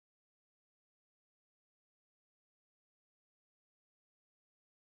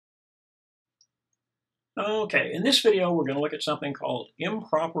Okay, in this video we're going to look at something called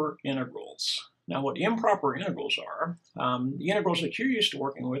improper integrals. Now what improper integrals are, the integrals that you're used to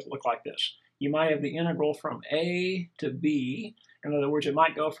working with look like this. You might have the integral from a to b. In other words, it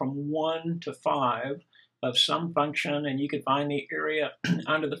might go from 1 to 5 of some function, and you could find the area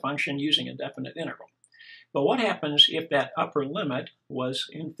under the function using a definite integral. But what happens if that upper limit was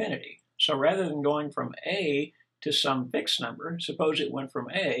infinity? So rather than going from a to some fixed number, suppose it went from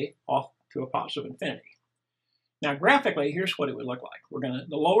a off to a positive infinity. Now graphically, here's what it would look like.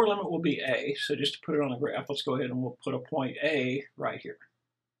 The lower limit will be a, so just to put it on the graph, let's go ahead and we'll put a point A right here.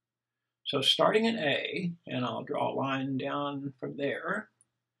 So starting at A, and I'll draw a line down from there.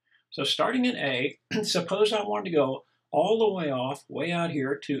 So starting at A, suppose I wanted to go all the way off, way out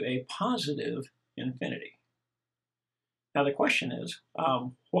here to a positive infinity. Now the question is,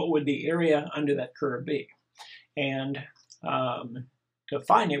 what would the area under that curve be? And to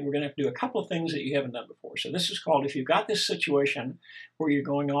find it, we're going to have to do a couple of things that you haven't done before. So this is called, if you've got this situation where you're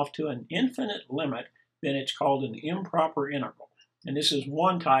going off to an infinite limit, then it's called an improper integral. And this is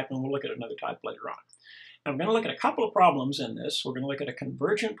one type, and we'll look at another type later on. And I'm going to look at a couple of problems in this. We're going to look at a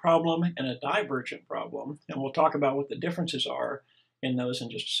convergent problem and a divergent problem, and we'll talk about what the differences are in those in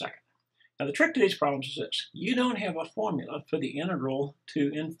just a second. Now the trick to these problems is this. You don't have a formula for the integral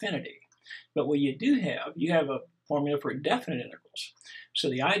to infinity. But what you do have, you have a formula for definite integrals. So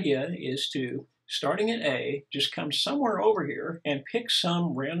the idea is to, starting at A, just come somewhere over here and pick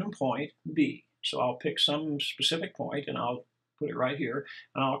some random point B. So I'll pick some specific point and I'll put it right here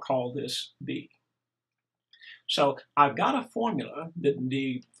and I'll call this B. So I've got a formula that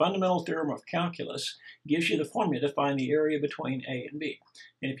the fundamental theorem of calculus gives you the formula to find the area between A and B.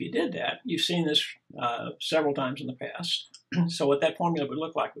 And if you did that, you've seen this several times in the past. So what that formula would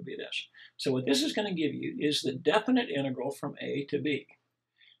look like would be this. So what this is going to give you is the definite integral from A to B.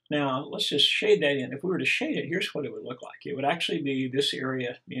 Now let's just shade that in. If we were to shade it, here's what it would look like. It would actually be this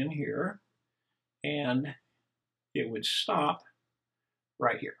area in here, and it would stop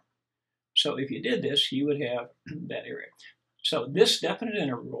right here. So if you did this, you would have that area. So this definite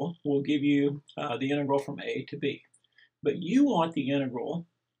integral will give you the integral from A to B. But you want the integral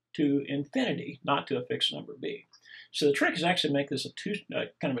to infinity, not to a fixed number B. So the trick is actually to make this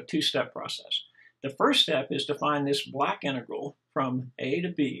kind of a two-step process. The first step is to find this black integral from A to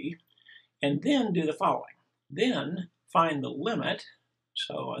B, and then do the following. Then find the limit,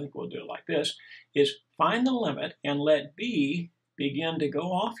 so I think we'll do it like this, is find the limit and let B begin to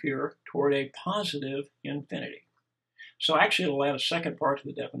go off here toward a positive infinity. So actually it'll add a second part to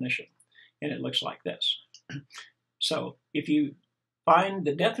the definition, and it looks like this. So if you find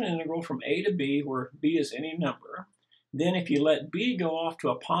the definite integral from A to B, where B is any number, then if you let B go off to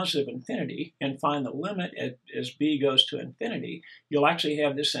a positive infinity and find the limit as B goes to infinity, you'll actually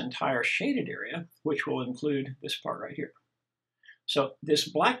have this entire shaded area, which will include this part right here. So this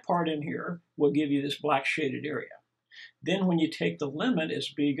black part in here will give you this black shaded area. Then when you take the limit as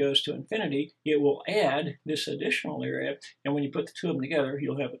B goes to infinity, it will add this additional area, and when you put the two of them together,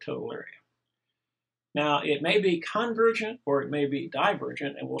 you'll have a total area. Now, it may be convergent or it may be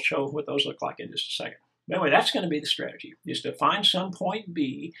divergent, and we'll show what those look like in just a second. But anyway, that's going to be the strategy, is to find some point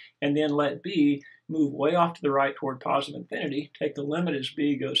B and then let B move way off to the right toward positive infinity, take the limit as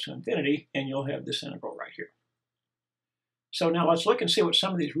B goes to infinity, and you'll have this integral right here. So now let's look and see what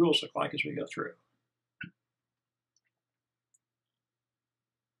some of these rules look like as we go through.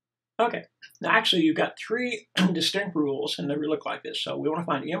 Okay, now actually you've got three distinct rules, and they look like this. So we want to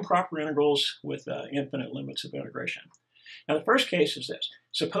find improper integrals with infinite limits of integration. Now the first case is this.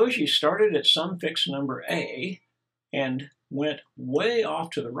 Suppose you started at some fixed number A and went way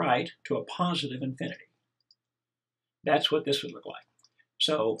off to the right to a positive infinity. That's what this would look like.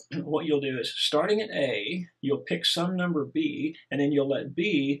 So what you'll do is, starting at A, you'll pick some number B, and then you'll let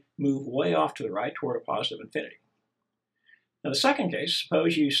B move way off to the right toward a positive infinity. Now the second case,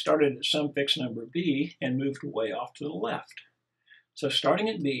 suppose you started at some fixed number B and moved way off to the left. So starting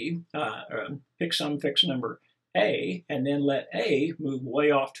at B, pick some fixed number A, and then let A move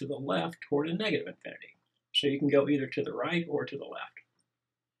way off to the left toward a negative infinity. So you can go either to the right or to the left.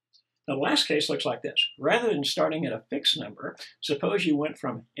 Now the last case looks like this. Rather than starting at a fixed number, suppose you went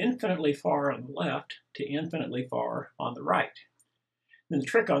from infinitely far on the left to infinitely far on the right. Then the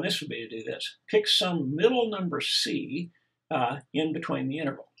trick on this would be to do this. Pick some middle number C in between the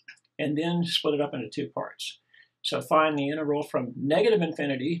interval, and then split it up into two parts. So find the integral from negative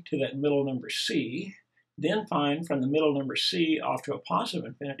infinity to that middle number C, then find from the middle number C off to a positive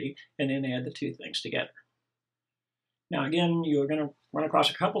infinity, and then add the two things together. Now again, you're going to run across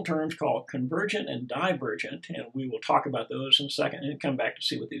a couple terms called convergent and divergent, and we will talk about those in a second and come back to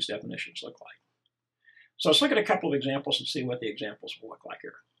see what these definitions look like. So let's look at a couple of examples and see what the examples will look like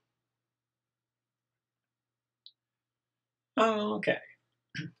here. Okay.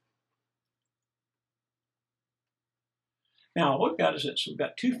 Now, what we've got is this. We've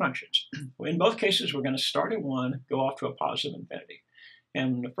got two functions. In both cases, we're going to start at 1, go off to a positive infinity.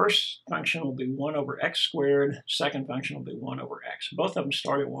 And the first function will be 1 over x squared. Second function will be 1 over x. Both of them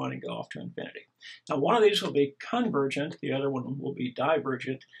start at 1 and go off to infinity. Now, one of these will be convergent. The other one will be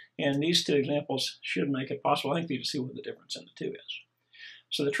divergent. And these two examples should make it possible, I think, for you to see what the difference in the two is.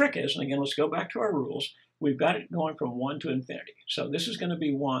 So the trick is, and again, let's go back to our rules. We've got it going from 1 to infinity. So this is going to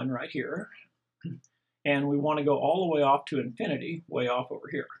be 1 right here. And we want to go all the way off to infinity, way off over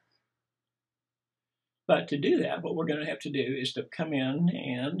here. But to do that, what we're going to have to do is to come in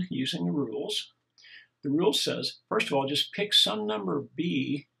and, using the rule says, first of all, just pick some number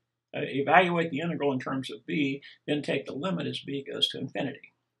b, evaluate the integral in terms of b, then take the limit as b goes to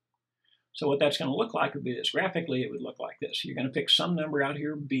infinity. So what that's going to look like would be this. Graphically, it would look like this. You're going to pick some number out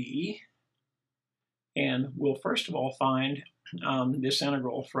here, b, and we'll first of all find this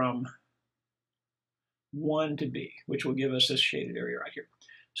integral from 1 to b, which will give us this shaded area right here.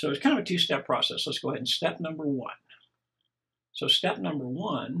 So it's kind of a two-step process. Let's go ahead and step number 1. So step number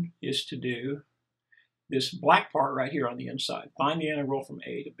 1 is to do this black part right here on the inside. Find the integral from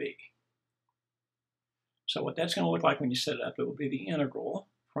a to b. So what that's going to look like when you set it up, it will be the integral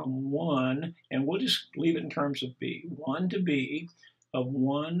from 1, and we'll just leave it in terms of b. 1 to b of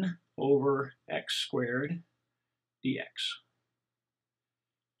 1 over x squared dx.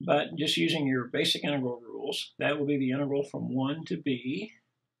 But just using your basic integral rules, that will be the integral from 1 to b,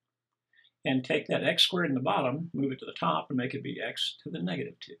 and take that x squared in the bottom, move it to the top, and make it be x to the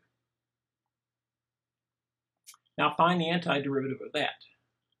negative 2. Now find the antiderivative of that.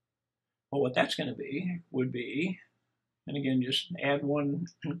 Well, what that's going to be would be, and again, just add 1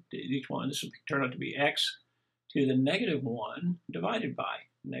 to each one. This will turn out to be x to the negative 1 divided by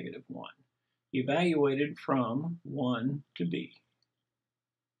negative 1, evaluated from 1 to b.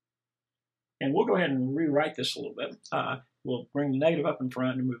 And we'll go ahead and rewrite this a little bit. We'll bring the negative up in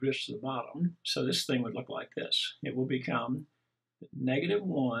front and move this to the bottom. So this thing would look like this. It will become negative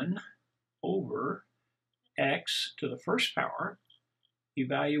 1 over x to the first power,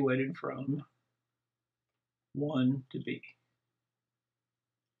 evaluated from 1 to b.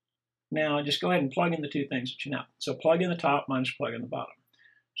 Now just go ahead and plug in the two things that you know. So plug in the top minus plug in the bottom.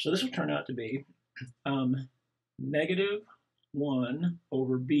 So this will turn out to be negative 1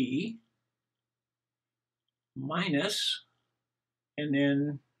 over b minus, and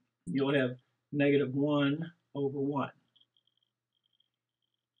then you'll have negative 1 over 1.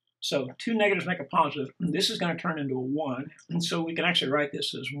 So two negatives make a positive. This is going to turn into a 1, and so we can actually write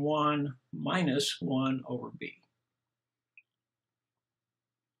this as 1 minus 1 over b.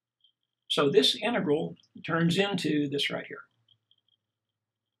 So this integral turns into this right here.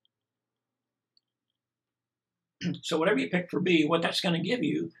 So whatever you pick for b, what that's going to give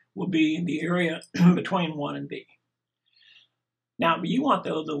you will be the area between 1 and b. Now, you want,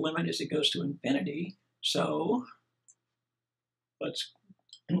 though, the limit as it goes to infinity. So let's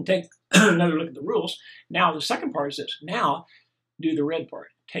take another look at the rules. Now, the second part is this. Now, do the red part.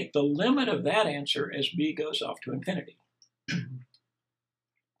 Take the limit of that answer as b goes off to infinity.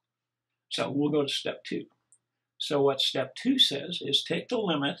 So we'll go to step 2. So what step 2 says is take the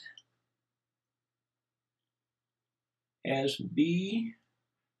limit as b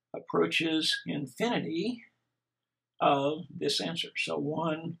approaches infinity of this answer. So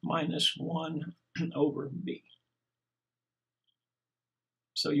 1 minus 1 over b.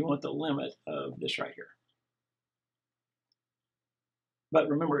 So you want the limit of this right here. But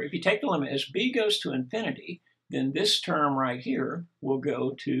remember, if you take the limit as b goes to infinity, then this term right here will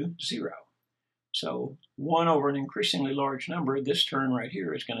go to 0. So 1 over an increasingly large number, this term right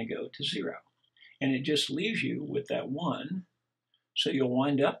here is going to go to 0. And it just leaves you with that 1. So you'll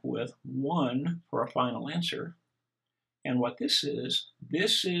wind up with 1 for a final answer. And what this is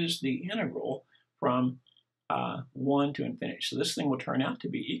the integral from 1 to infinity. So this thing will turn out to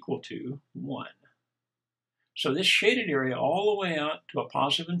be equal to 1. So this shaded area all the way out to a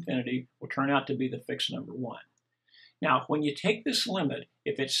positive infinity will turn out to be the fixed number 1. Now, when you take this limit,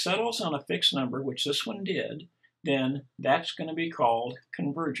 if it settles on a fixed number, which this one did, then that's going to be called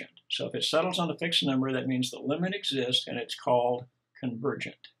convergent. So if it settles on a fixed number, that means the limit exists and it's called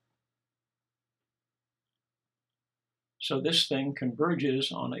convergent. So this thing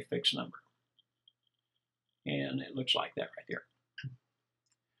converges on a fixed number. And it looks like that right there.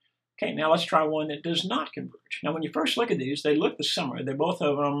 Okay, now let's try one that does not converge. Now when you first look at these, they look similar. They both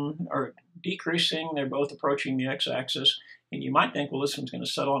of them are decreasing. They're both approaching the x-axis. And you might think, well, this one's going to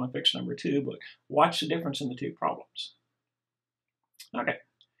settle on a fixed number too, but watch the difference in the two problems. Okay.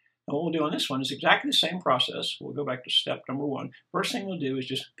 And what we'll do on this one is exactly the same process. We'll go back to step number 1. First thing we'll do is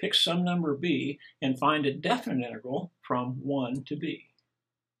just pick some number b and find a definite integral from 1 to b.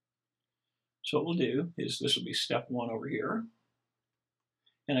 So what we'll do is this will be step 1 over here.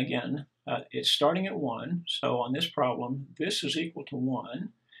 And again, it's starting at 1. So on this problem, this is equal to 1.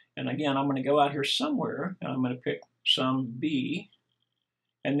 And again, I'm going to go out here somewhere, and I'm going to pick some b.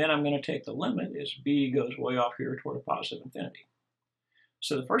 And then I'm going to take the limit as b goes way off here toward a positive infinity.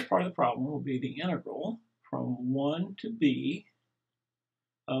 So the first part of the problem will be the integral from 1 to b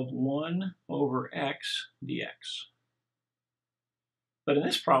of 1 over x dx. But in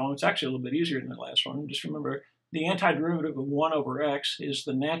this problem, it's actually a little bit easier than the last one. Just remember, the antiderivative of 1 over x is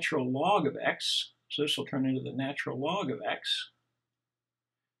the natural log of x. So this will turn into the natural log of x,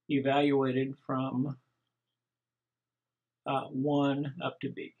 evaluated from 1 up to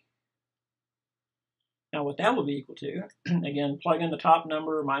b. Now what that will be equal to, again, plug in the top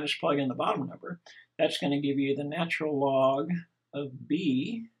number minus plug in the bottom number. That's going to give you the natural log of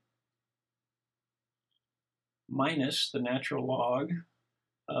b minus the natural log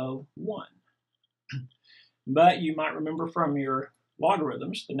of 1. But you might remember from your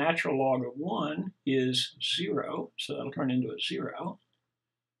logarithms, the natural log of 1 is 0, so that'll turn into a 0.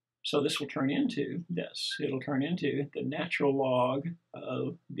 So this will turn into this. It'll turn into the natural log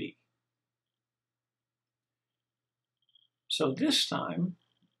of b. So this time,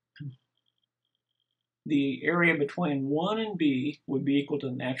 the area between 1 and b would be equal to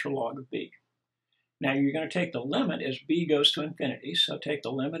the natural log of b. Now you're going to take the limit as b goes to infinity. So take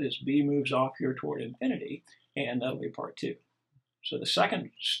the limit as b moves off here toward infinity, and that'll be part 2. So the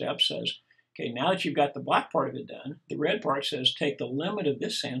second step says, okay, now that you've got the black part of it done, the red part says take the limit of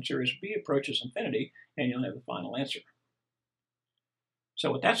this answer as b approaches infinity, and you'll have the final answer.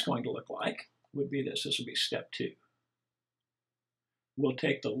 So what that's going to look like would be this. This will be step 2. We'll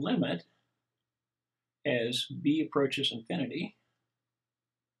take the limit as b approaches infinity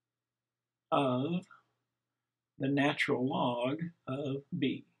of the natural log of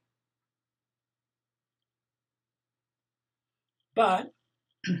b. But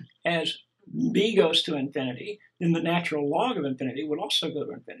as b goes to infinity, then the natural log of infinity would also go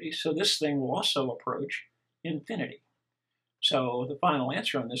to infinity, so this thing will also approach infinity. So the final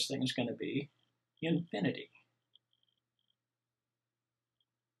answer on this thing is going to be infinity.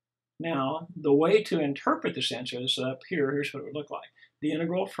 Now, the way to interpret this answer is up here. Here's what it would look like. The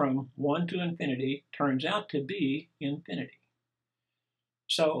integral from 1 to infinity turns out to be infinity.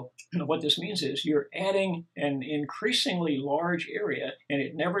 So what this means is you're adding an increasingly large area, and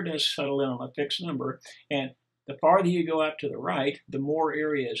it never does settle in on a fixed number. And the farther you go out to the right, the more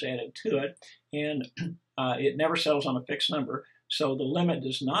area is added to it, and it never settles on a fixed number. So the limit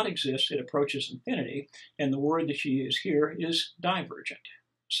does not exist. It approaches infinity. And the word that you use here is divergent.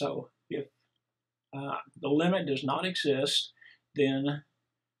 So if the limit does not exist, then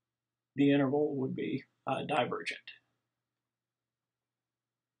the interval would be divergent.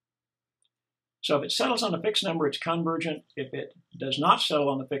 So if it settles on a fixed number, it's convergent. If it does not settle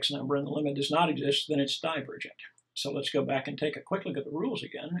on the fixed number and the limit does not exist, then it's divergent. So let's go back and take a quick look at the rules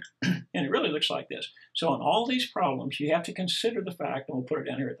again. And it really looks like this. So on all these problems, you have to consider the fact, and we'll put it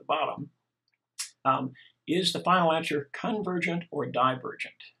down here at the bottom, is the final answer convergent or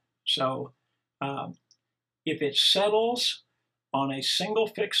divergent? So if it settles on a single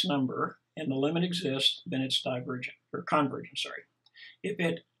fixed number and the limit exists, then it's divergent, or convergent, sorry. If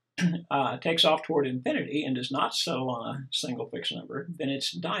it takes off toward infinity and does not settle on a single fixed number, then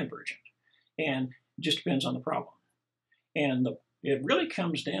it's divergent. And it just depends on the problem. And it really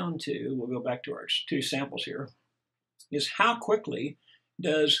comes down to, we'll go back to our 2 samples here, is how quickly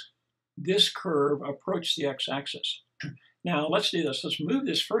does this curve approach the x-axis. Now let's do this. Let's move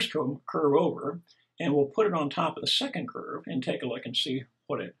this first curve over, and we'll put it on top of the second curve and take a look and see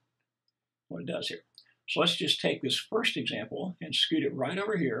what it does here. So let's just take this first example and scoot it right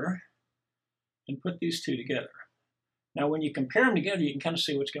over here and put these two together. Now when you compare them together, you can kind of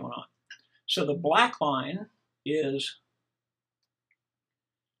see what's going on. So the black line is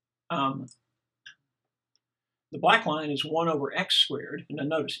the black line is 1 over x squared. And then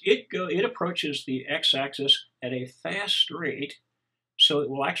notice, it approaches the x-axis at a fast rate, so it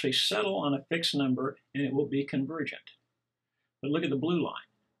will actually settle on a fixed number and it will be convergent. But look at the blue line,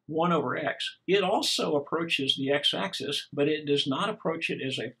 1 over x. It also approaches the x-axis, but it does not approach it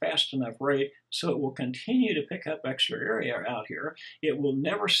as a fast enough rate, so it will continue to pick up extra area out here. It will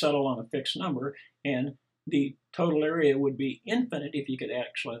never settle on a fixed number, and the total area would be infinite if you could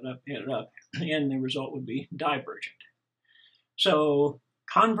actually add it up, and the result would be divergent. So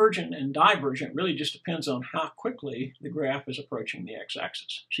convergent and divergent really just depends on how quickly the graph is approaching the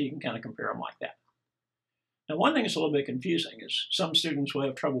x-axis. So you can kind of compare them like that. Now, one thing that's a little bit confusing is some students will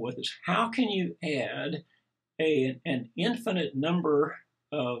have trouble with is how can you add an infinite number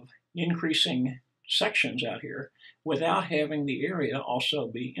of increasing sections out here without having the area also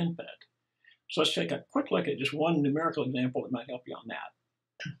be infinite? So let's take a quick look at just one numerical example that might help you on that.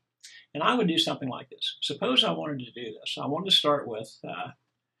 And I would do something like this. Suppose I wanted to do this. I wanted to start with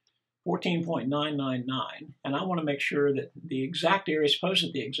 14.999, and I want to make sure that the exact area, suppose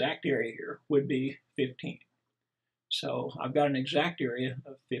that the exact area here would be 15. So I've got an exact area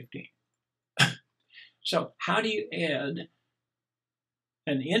of 15. So how do you add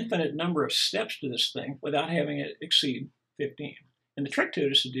an infinite number of steps to this thing without having it exceed 15? And the trick to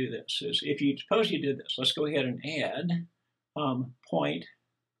it is to do this. Is if you suppose you did this, let's go ahead and add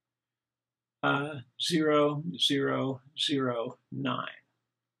 0.0009.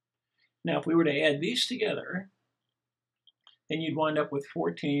 Now, if we were to add these together, then you'd wind up with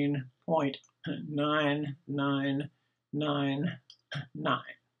 14.9999, and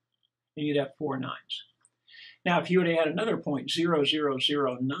you'd have 4 9s. Now, if you were to add another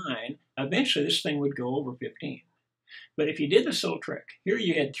 0.0009, eventually this thing would go over 15. But if you did this little trick, here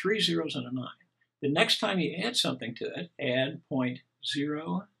you had 3 zeros and a 9. The next time you add something to it, add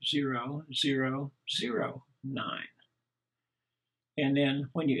 0.00009. And then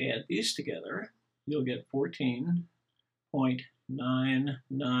when you add these together, you'll get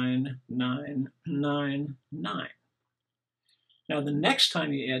 14.99999. Now the next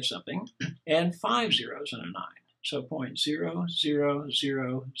time you add something, add 5 zeros and a 9. So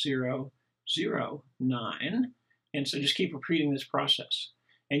 0.00009. And so just keep repeating this process.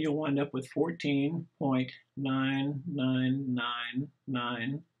 And you'll wind up with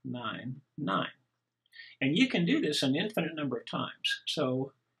 14.999999. And you can do this an infinite number of times.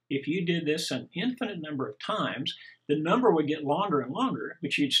 So if you did this an infinite number of times, the number would get longer and longer,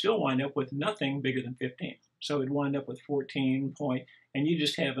 but you'd still wind up with nothing bigger than 15. So it'd wind up with 14 point, and you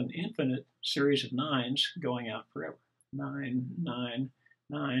just have an infinite series of 9s going out forever. 9, 9,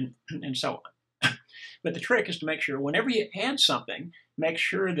 9, and so on. But the trick is to make sure whenever you add something, make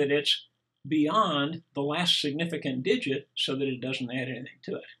sure that it's beyond the last significant digit so that it doesn't add anything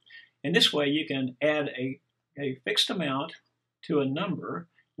to it. And this way you can add a fixed amount to a number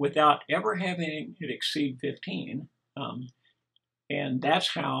without ever having it exceed 15. And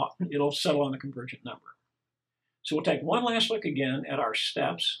that's how it'll settle on a convergent number. So we'll take one last look again at our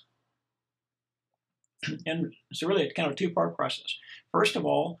steps. And so really it's kind of a two-part process. First of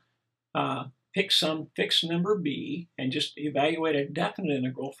all, pick some fixed number b and just evaluate a definite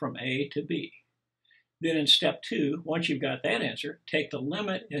integral from a to b. Then in step 2, once you've got that answer, take the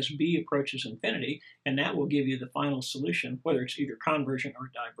limit as b approaches infinity, and that will give you the final solution, whether it's either convergent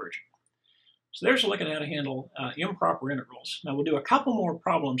or divergent. So there's a look at how to handle improper integrals. Now we'll do a couple more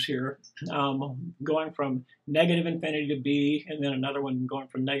problems here, going from negative infinity to b, and then another one going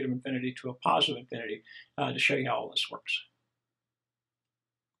from negative infinity to a positive infinity to show you how all this works.